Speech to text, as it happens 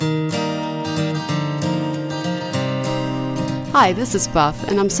Hi, this is Buff,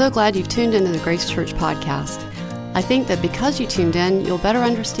 and I'm so glad you've tuned into the Grace Church podcast. I think that because you tuned in, you'll better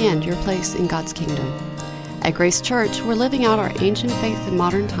understand your place in God's kingdom. At Grace Church, we're living out our ancient faith in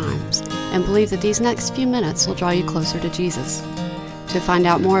modern times and believe that these next few minutes will draw you closer to Jesus. To find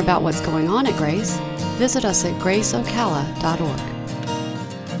out more about what's going on at Grace, visit us at graceocala.org.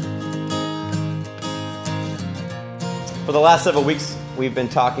 For the last several weeks, we've been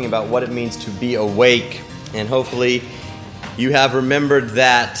talking about what it means to be awake, and hopefully you have remembered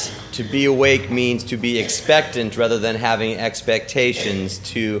that to be awake means to be expectant rather than having expectations,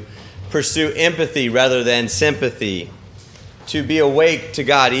 to pursue empathy rather than sympathy, to be awake to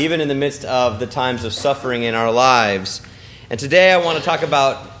God even in the midst of the times of suffering in our lives. And today I want to talk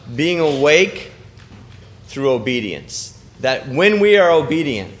about being awake through obedience. That when we are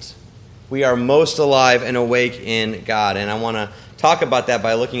obedient, we are most alive and awake in God. And I want to talk about that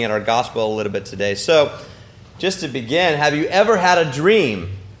by looking at our gospel a little bit today. So, just to begin, have you ever had a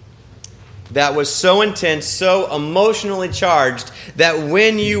dream that was so intense, so emotionally charged, that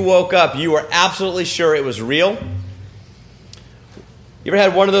when you woke up, you were absolutely sure it was real? You ever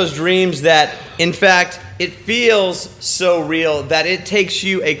had one of those dreams that, in fact, it feels so real that it takes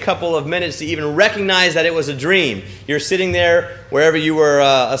you a couple of minutes to even recognize that it was a dream? You're sitting there wherever you were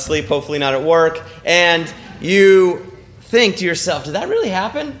asleep, hopefully not at work, and you think to yourself, did that really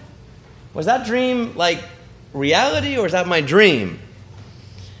happen? Was that dream like reality, or is that my dream?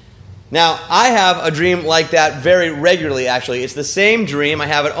 Now, I have a dream like that very regularly, actually. It's the same dream. I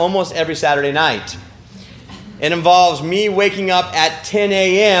have it almost every Saturday night. It involves me waking up at 10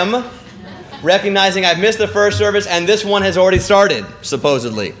 a.m., recognizing I've missed the first service, and this one has already started,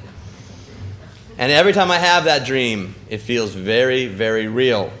 supposedly. And every time I have that dream, it feels very, very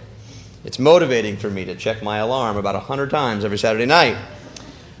real. It's motivating for me to check my alarm about 100 times every Saturday night.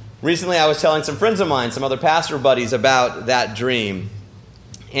 Recently, I was telling some friends of mine, some other pastor buddies, about that dream.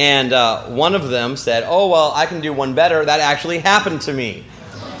 And one of them said, oh, well, I can do one better. That actually happened to me.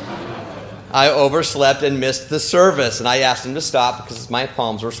 I overslept and missed the service, and I asked him to stop because my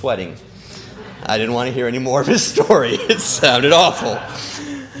palms were sweating. I didn't want to hear any more of his story. It sounded awful.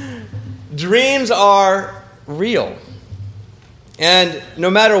 Dreams are real. And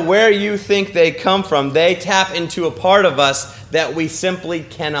no matter where you think they come from, they tap into a part of us that we simply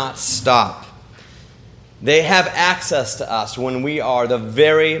cannot stop. They have access to us when we are the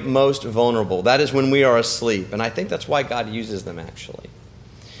very most vulnerable. That is when we are asleep. And I think that's why God uses them, actually.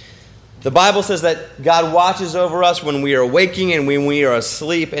 The Bible says that God watches over us when we are waking and when we are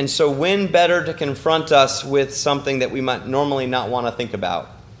asleep. And so when better to confront us with something that we might normally not want to think about,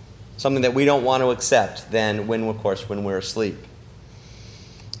 something that we don't want to accept, than when we're asleep.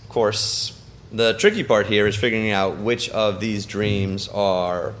 Of course, the tricky part here is figuring out which of these dreams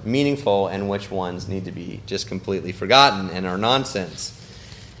are meaningful and which ones need to be just completely forgotten and are nonsense.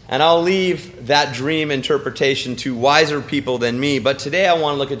 And I'll leave that dream interpretation to wiser people than me, but today I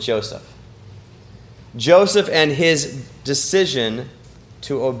want to look at Joseph. Joseph and his decision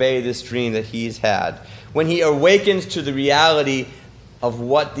to obey this dream that he's had. When he awakens to the reality of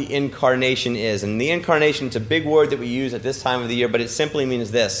what the incarnation is. And the incarnation is a big word that we use at this time of the year, but it simply means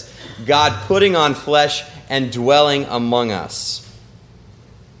this: God putting on flesh and dwelling among us.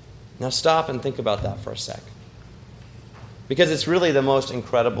 Now stop and think about that for a sec. Because it's really the most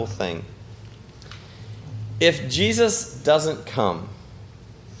incredible thing. If Jesus doesn't come,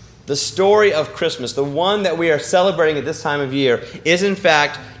 the story of Christmas, the one that we are celebrating at this time of year, is in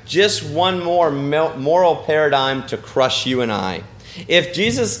fact just one more moral paradigm to crush you and I. If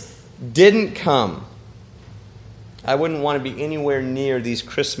Jesus didn't come, I wouldn't want to be anywhere near these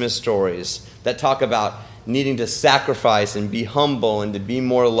Christmas stories that talk about needing to sacrifice and be humble and to be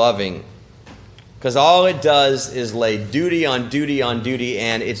more loving. Because all it does is lay duty on duty on duty,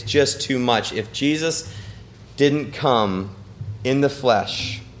 and it's just too much. If Jesus didn't come in the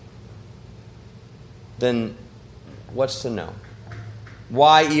flesh, then what's to know?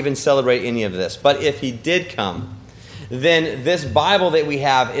 Why even celebrate any of this? But if he did come, then this Bible that we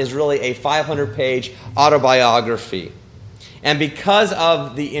have is really a 500-page autobiography. And because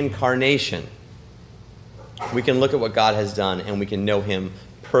of the incarnation, we can look at what God has done and we can know him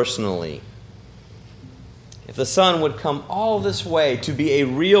personally. If the Son would come all this way to be a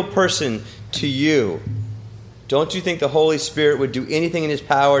real person to you, don't you think the Holy Spirit would do anything in his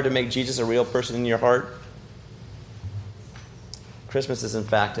power to make Jesus a real person in your heart? Christmas is in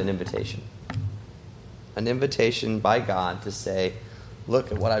fact an invitation. An invitation by God to say,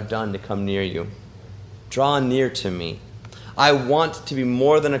 look at what I've done to come near you. Draw near to me. I want to be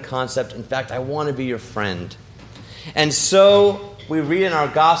more than a concept. In fact, I want to be your friend. And so we read in our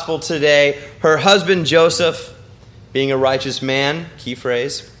gospel today, her husband Joseph being a righteous man, key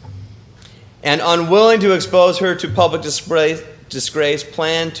phrase, and unwilling to expose her to public disgrace,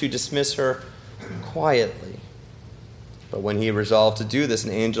 planned to dismiss her quietly. But when he resolved to do this,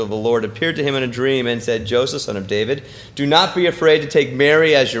 an angel of the Lord appeared to him in a dream and said, Joseph, son of David, do not be afraid to take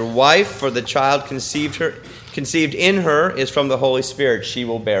Mary as your wife, for the child conceived in her is from the Holy Spirit. She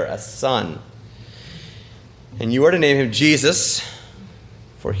will bear a son. And you are to name him Jesus,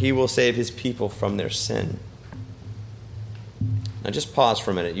 for he will save his people from their sin. Now just pause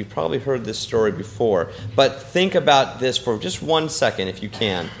for a minute. You've probably heard this story before, but think about this for just 1 second if you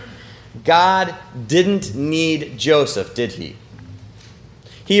can. God didn't need Joseph, did he?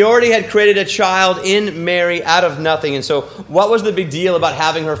 He already had created a child in Mary out of nothing, and so what was the big deal about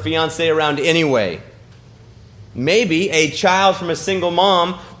having her fiancé around anyway? Maybe a child from a single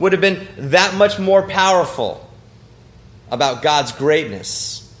mom would have been that much more powerful about God's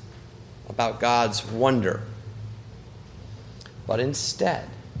greatness, about God's wonder. But instead,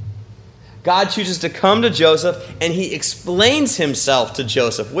 God chooses to come to Joseph, and he explains himself to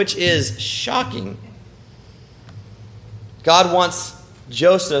Joseph, which is shocking. God wants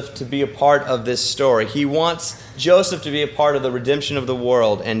Joseph to be a part of this story. He wants Joseph to be a part of the redemption of the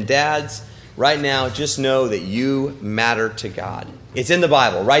world. And dads, right now, just know that you matter to God. It's in the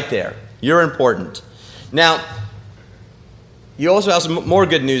Bible, right there. You're important. Now, you also have some more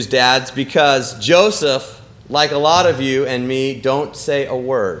good news, dads, because Joseph, like a lot of you and me, don't say a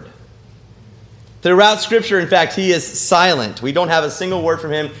word. Throughout Scripture, in fact, he is silent. We don't have a single word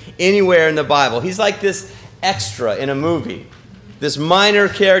from him anywhere in the Bible. He's like this extra in a movie, this minor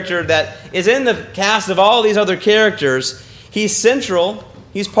character that is in the cast of all these other characters. He's central,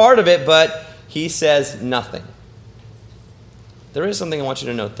 he's part of it, but he says nothing. There is something I want you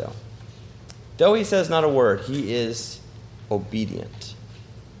to note, though. Though he says not a word, he is obedient.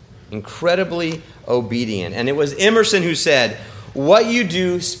 Incredibly obedient. And it was Emerson who said, "What you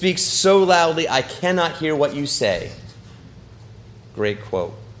do speaks so loudly, I cannot hear what you say." Great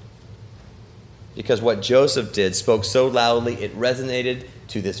quote. Because what Joseph did spoke so loudly, it resonated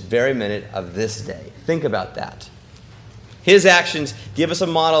to this very minute of this day. Think about that. His actions give us a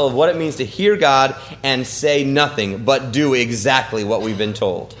model of what it means to hear God and say nothing, but do exactly what we've been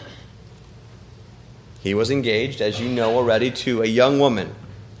told. He was engaged, as you know already, to a young woman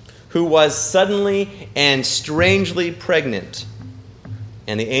who was suddenly and strangely pregnant.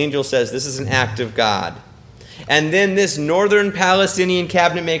 And the angel says, this is an act of God. And then this northern Palestinian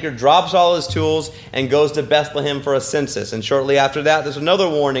cabinet maker drops all his tools and goes to Bethlehem for a census. And shortly after that, there's another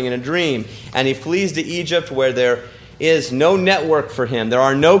warning in a dream. And he flees to Egypt, where there is no network for him. There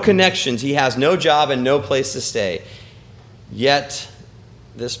are no connections. He has no job and no place to stay. Yet,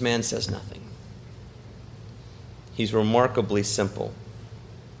 this man says nothing. He's remarkably simple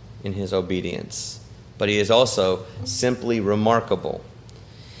in his obedience. But he is also simply remarkable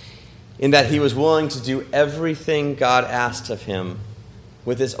in that he was willing to do everything God asked of him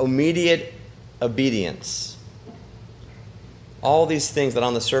with this immediate obedience. All these things that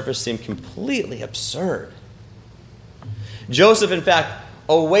on the surface seem completely absurd. Joseph, in fact,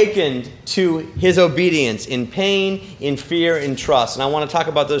 awakened to his obedience in pain, in fear, in trust. And I want to talk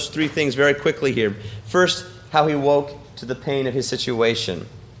about those three things very quickly here. First, how he woke to the pain of his situation.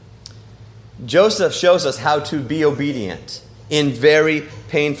 Joseph shows us how to be obedient in very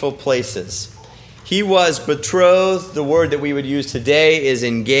painful places. He was betrothed. The word that we would use today is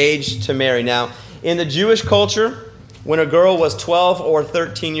engaged to Mary. Now, in the Jewish culture, when a girl was 12 or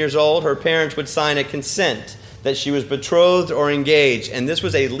 13 years old, her parents would sign a consent that she was betrothed or engaged. And this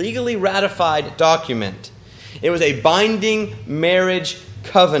was a legally ratified document. It was a binding marriage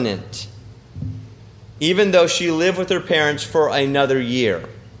covenant, even though she lived with her parents for another year.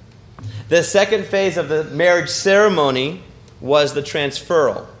 The second phase of the marriage ceremony was the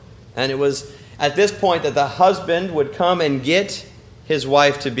transferal. And it was at this point that the husband would come and get his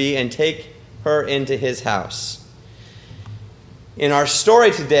wife-to-be and take her into his house. In our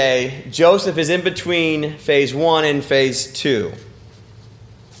story today, Joseph is in between phase 1 and phase 2.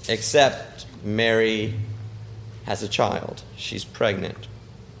 Except Mary has a child. She's pregnant.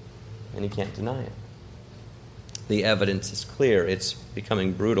 And he can't deny it. The evidence is clear. It's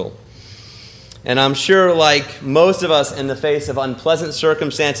becoming brutal. And I'm sure, like most of us in the face of unpleasant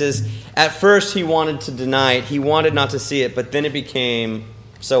circumstances, at first he wanted to deny it. He wanted not to see it, but then it became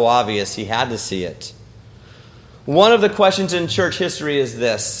so obvious he had to see it. One of the questions in church history is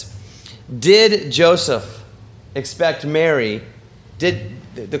this: did Joseph expect Mary?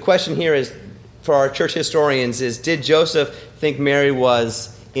 The question here is, for our church historians, is did Joseph think Mary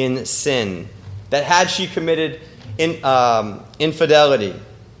was in sin? That had she committed infidelity?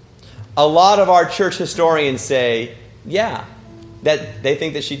 A lot of our church historians say Yeah, that they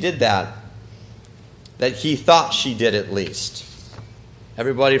think that she did that. That he thought she did at least.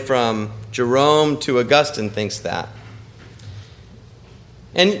 Everybody from Jerome to Augustine thinks that.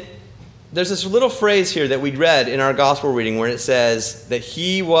 And there's this little phrase here that we read in our gospel reading where it says that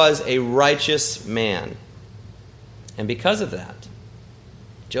he was a righteous man. And because of that,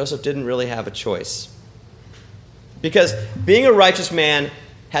 Joseph didn't really have a choice. Because being a righteous man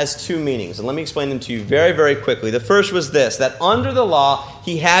has two meanings. And let me explain them to you very, very quickly. The first was this, that under the law,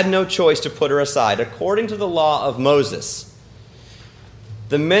 he had no choice to put her aside. According to the law of Moses,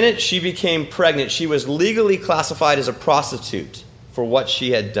 the minute she became pregnant, she was legally classified as a prostitute for what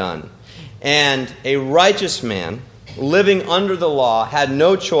she had done. And a righteous man living under the law had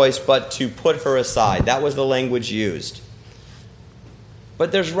no choice but to put her aside. That was the language used.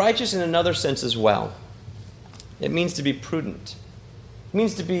 But there's righteous in another sense as well. It means to be prudent. It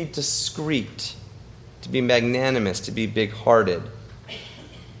means to be discreet, to be magnanimous, to be big-hearted.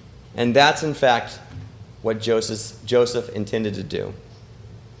 And that's, in fact, what Joseph intended to do.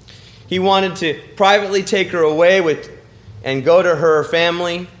 He wanted to privately take her away and go to her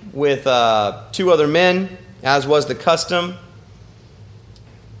family with two other men, as was the custom,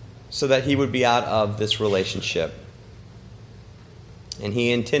 so that he would be out of this relationship. And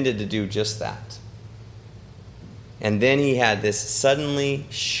he intended to do just that. And then he had this suddenly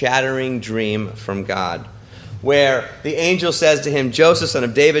shattering dream from God, where the angel says to him, Joseph, son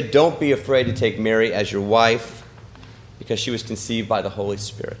of David, don't be afraid to take Mary as your wife, because she was conceived by the Holy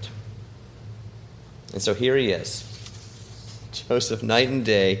Spirit. And so here he is, Joseph, night and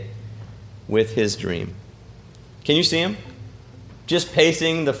day, with his dream. Can you see him? Just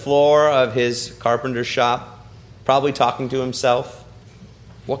pacing the floor of his carpenter's shop, probably talking to himself.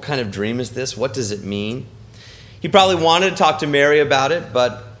 What kind of dream is this? What does it mean? He probably wanted to talk to Mary about it,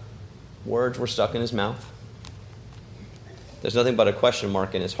 but words were stuck in his mouth. There's nothing but a question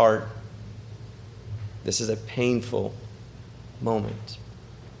mark in his heart. This is a painful moment.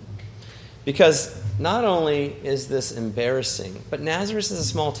 Because not only is this embarrassing, but Nazareth is a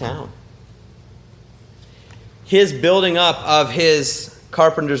small town. His building up of his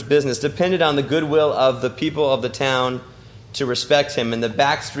carpenter's business depended on the goodwill of the people of the town to respect him. And the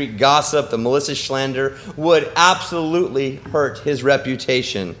backstreet gossip, the malicious slander, would absolutely hurt his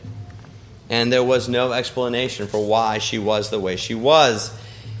reputation. And there was no explanation for why she was the way she was.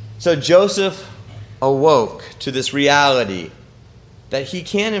 So Joseph awoke to this reality that he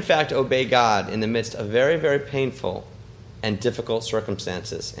can, in fact, obey God in the midst of very, very painful and difficult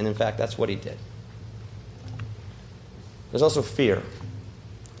circumstances. And, in fact, that's what he did. There's also fear.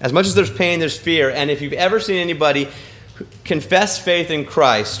 As much as there's pain, there's fear. And if you've ever seen anybody confess faith in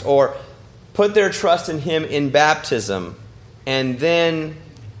Christ or put their trust in him in baptism and then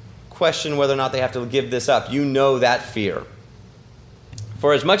question whether or not they have to give this up, you know that fear.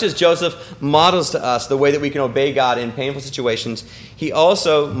 For as much as Joseph models to us the way that we can obey God in painful situations, he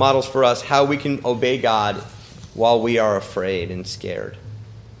also models for us how we can obey God while we are afraid and scared.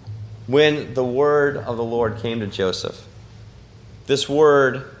 When the word of the Lord came to Joseph, this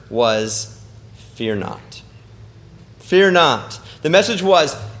word was, fear not. Fear not. The message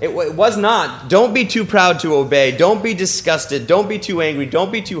was, it was not, don't be too proud to obey. Don't be disgusted. Don't be too angry.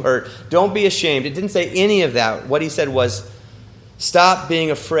 Don't be too hurt. Don't be ashamed. It didn't say any of that. What he said was, stop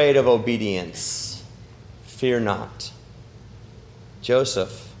being afraid of obedience. Fear not.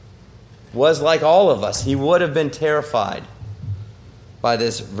 Joseph was like all of us. He would have been terrified by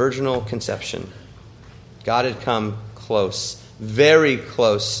this virginal conception. God had come close, very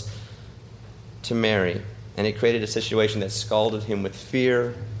close to Mary. And it created a situation that scalded him with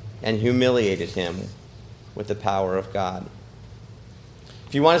fear and humiliated him with the power of God.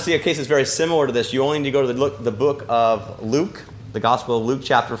 If you want to see a case that's very similar to this, you only need to go to the book of Luke, the Gospel of Luke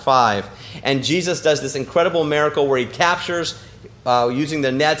chapter 5. And Jesus does this incredible miracle where he captures, using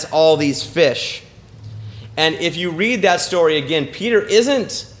the nets, all these fish. And if you read that story again, Peter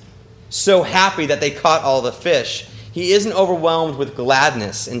isn't so happy that they caught all the fish. He isn't overwhelmed with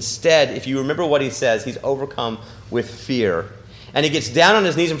gladness. Instead, if you remember what he says, he's overcome with fear. And he gets down on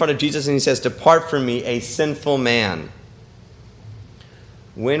his knees in front of Jesus and he says, "Depart from me, a sinful man."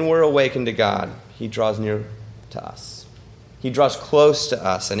 When we're awakened to God, he draws near to us. He draws close to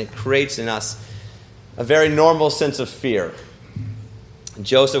us, and it creates in us a very normal sense of fear.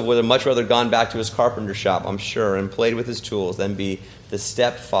 Joseph would have much rather gone back to his carpenter shop, I'm sure, and played with his tools than be the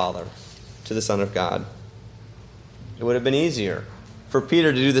stepfather to the Son of God. It would have been easier for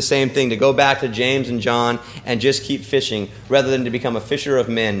Peter to do the same thing, to go back to James and John and just keep fishing, rather than to become a fisher of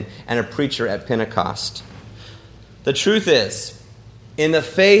men and a preacher at Pentecost. The truth is, in the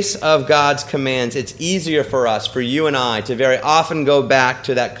face of God's commands, it's easier for us, for you and I, to very often go back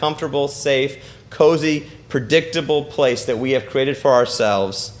to that comfortable, safe, cozy, predictable place that we have created for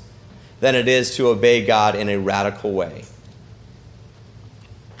ourselves than it is to obey God in a radical way.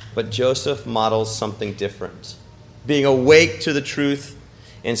 But Joseph models something different. Being awake to the truth,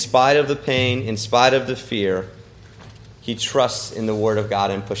 in spite of the pain, in spite of the fear, he trusts in the Word of God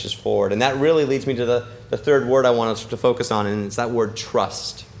and pushes forward. And that really leads me to the third word I want us to focus on, and it's that word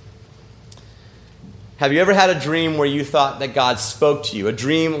trust. Have you ever had a dream where you thought that God spoke to you? A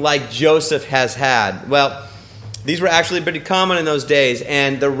dream like Joseph has had? Well, these were actually pretty common in those days,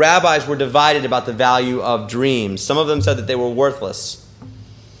 and the rabbis were divided about the value of dreams. Some of them said that they were worthless.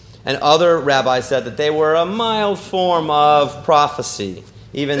 And other rabbis said that they were a mild form of prophecy.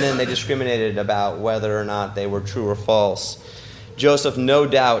 Even then, they discriminated about whether or not they were true or false. Joseph, no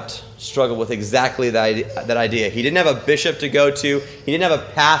doubt, struggled with exactly that idea. He didn't have a bishop to go to. He didn't have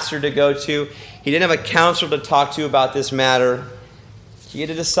a pastor to go to. He didn't have a counselor to talk to about this matter. He had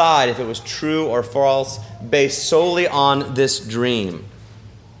to decide if it was true or false based solely on this dream.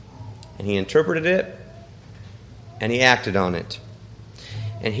 And he interpreted it, and he acted on it.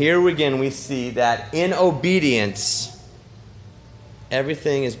 And here again we see that in obedience,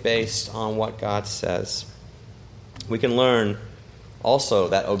 everything is based on what God says. We can learn also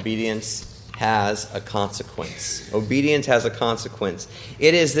that obedience has a consequence. Obedience has a consequence.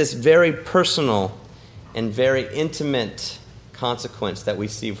 It is this very personal and very intimate consequence that we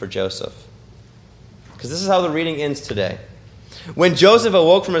see for Joseph. Because this is how the reading ends today. When Joseph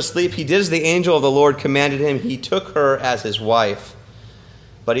awoke from his sleep, he did as the angel of the Lord commanded him. He took her as his wife.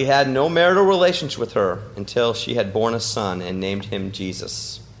 But he had no marital relations with her until she had borne a son and named him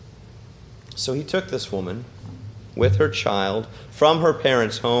Jesus. So he took this woman with her child from her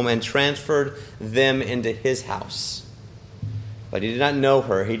parents' home and transferred them into his house. But he did not know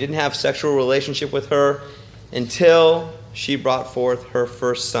her. He didn't have sexual relationship with her until she brought forth her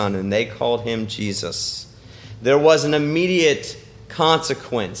first son, and they called him Jesus. There was an immediate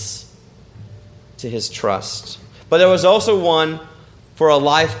consequence to his trust. But there was also one for a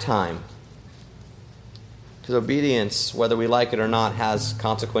lifetime. Because obedience, whether we like it or not, has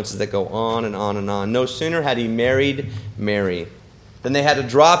consequences that go on and on and on. No sooner had he married Mary than they had to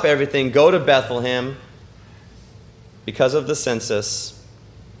drop everything, go to Bethlehem because of the census.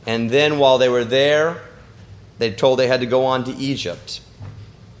 And then while they were there, they told they had to go on to Egypt.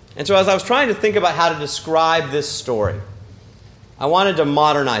 And so as I was trying to think about how to describe this story, I wanted to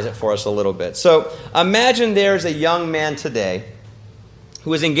modernize it for us a little bit. So imagine there's a young man today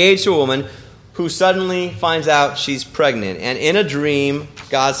who is engaged to a woman who suddenly finds out she's pregnant. And in a dream,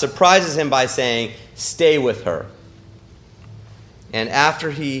 God surprises him by saying, "Stay with her." And after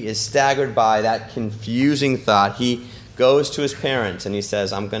he is staggered by that confusing thought, he goes to his parents and he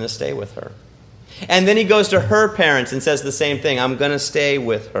says, "I'm going to stay with her." And then he goes to her parents and says the same thing, "I'm going to stay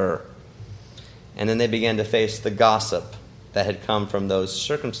with her." And then they began to face the gossip that had come from those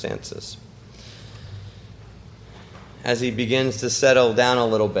circumstances. As he begins to settle down a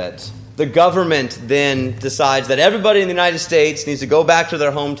little bit, the government then decides that everybody in the United States needs to go back to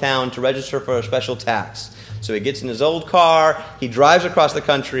their hometown to register for a special tax. So he gets in his old car, he drives across the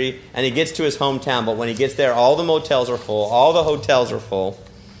country, and he gets to his hometown. But when he gets there, all the motels are full, all the hotels are full,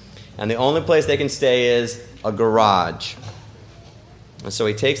 and the only place they can stay is a garage. And so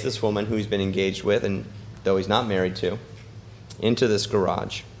he takes this woman who he's been engaged with, and though he's not married to, into this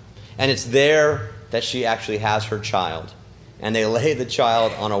garage. And it's there that she actually has her child. And they lay the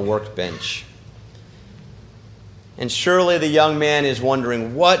child on a workbench. And surely the young man is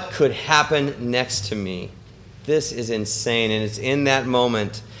wondering, what could happen next to me? This is insane. And it's in that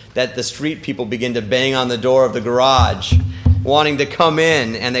moment that the street people begin to bang on the door of the garage, wanting to come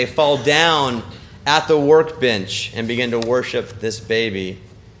in. And they fall down at the workbench and begin to worship this baby.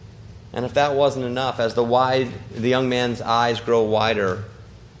 And if that wasn't enough, as the young man's eyes grow wider,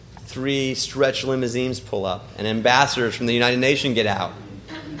 3 stretch limousines pull up, and ambassadors from the United Nations get out.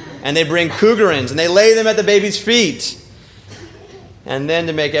 And they bring cougarins, and they lay them at the baby's feet. And then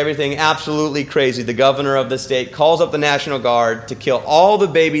to make everything absolutely crazy, the governor of the state calls up the National Guard to kill all the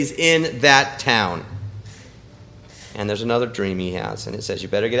babies in that town. And there's another dream he has, and it says, you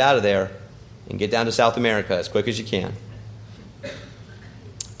better get out of there and get down to South America as quick as you can.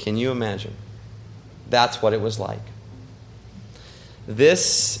 Can you imagine? That's what it was like.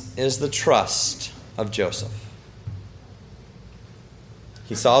 This is the trust of Joseph.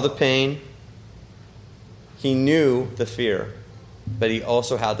 He saw the pain. He knew the fear. But he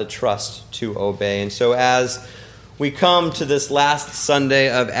also had the trust to obey. And so as we come to this last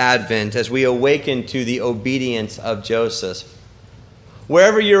Sunday of Advent, as we awaken to the obedience of Joseph,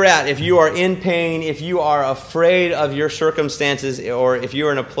 wherever you're at, if you are in pain, if you are afraid of your circumstances, or if you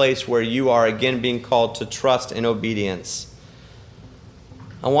are in a place where you are again being called to trust and obedience,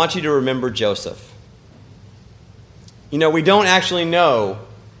 I want you to remember Joseph. You know, we don't actually know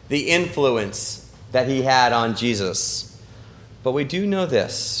the influence that he had on Jesus, but we do know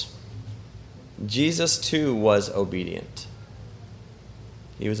this. Jesus too was obedient.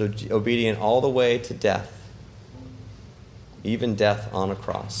 He was obedient all the way to death. Even death on a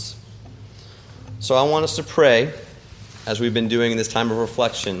cross. So I want us to pray, as we've been doing in this time of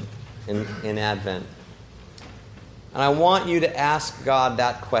reflection in Advent. And I want you to ask God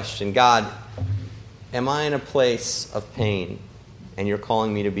that question. God, am I in a place of pain and you're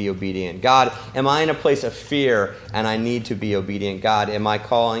calling me to be obedient? God, am I in a place of fear and I need to be obedient? God,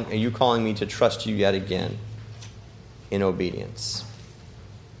 are you calling me to trust you yet again in obedience?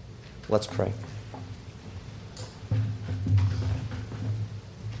 Let's pray.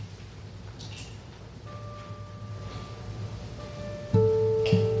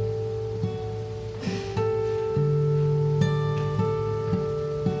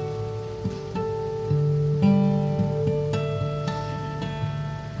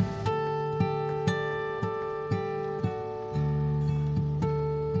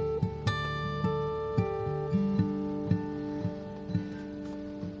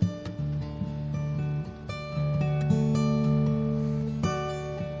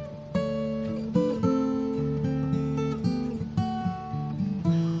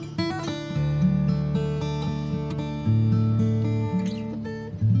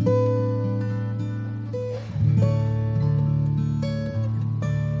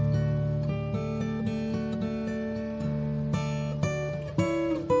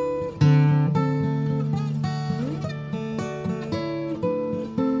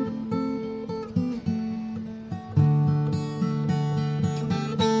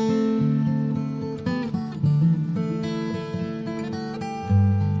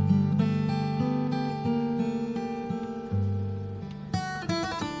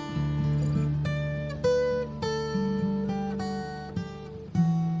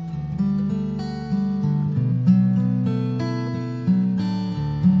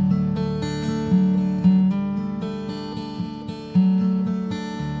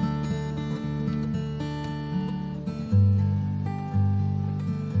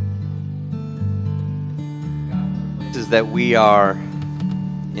 That we are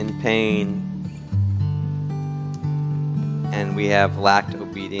in pain and we have lacked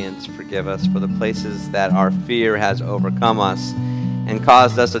obedience. Forgive us for the places that our fear has overcome us and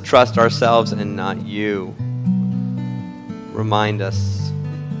caused us to trust ourselves and not you. Remind us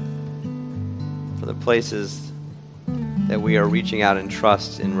for the places that we are reaching out in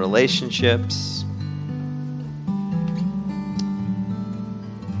trust in relationships,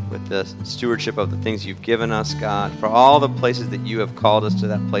 the stewardship of the things you've given us, God. For all the places that you have called us to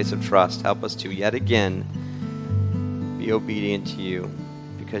that place of trust, help us to yet again be obedient to you,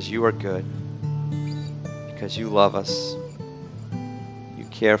 because you are good, because you love us, you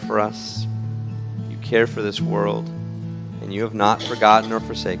care for us, you care for this world, and you have not forgotten or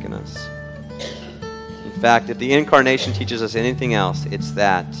forsaken us. In fact, if the incarnation teaches us anything else, it's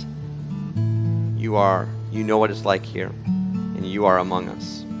that you know what it's like here, and you are among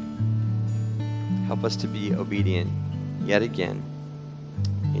us. Help us to be obedient yet again.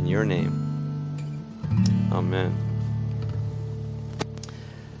 In your name. Amen.